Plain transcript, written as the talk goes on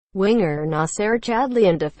Winger Nacer Chadli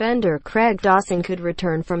and defender Craig Dawson could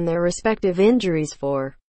return from their respective injuries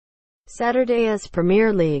for Saturday's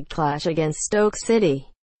Premier League clash against Stoke City.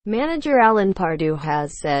 Manager Alan Pardew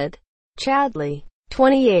has said. Chadli,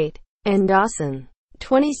 28, and Dawson,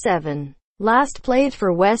 27, last played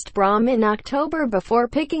for West Brom in October before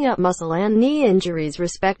picking up muscle and knee injuries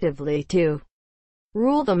respectively to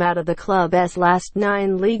rule them out of the club's last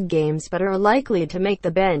 9 league games, but are likely to make the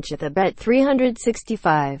bench at the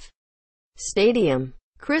Bet365 stadium.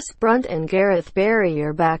 Brunt and Gareth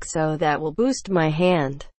are back, so that will boost my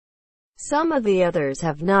hand. Some of the others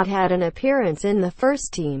have not had an appearance in the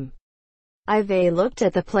first team. I've looked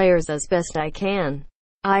at the players as best I can.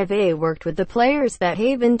 I've worked with the players that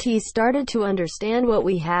haven't started to understand what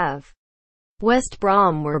we have. West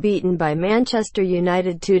Brom were beaten by Manchester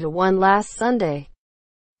United 2-1 last Sunday.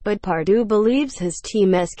 But Pardew believes his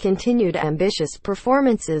team's continued ambitious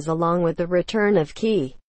performances along with the return of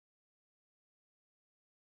key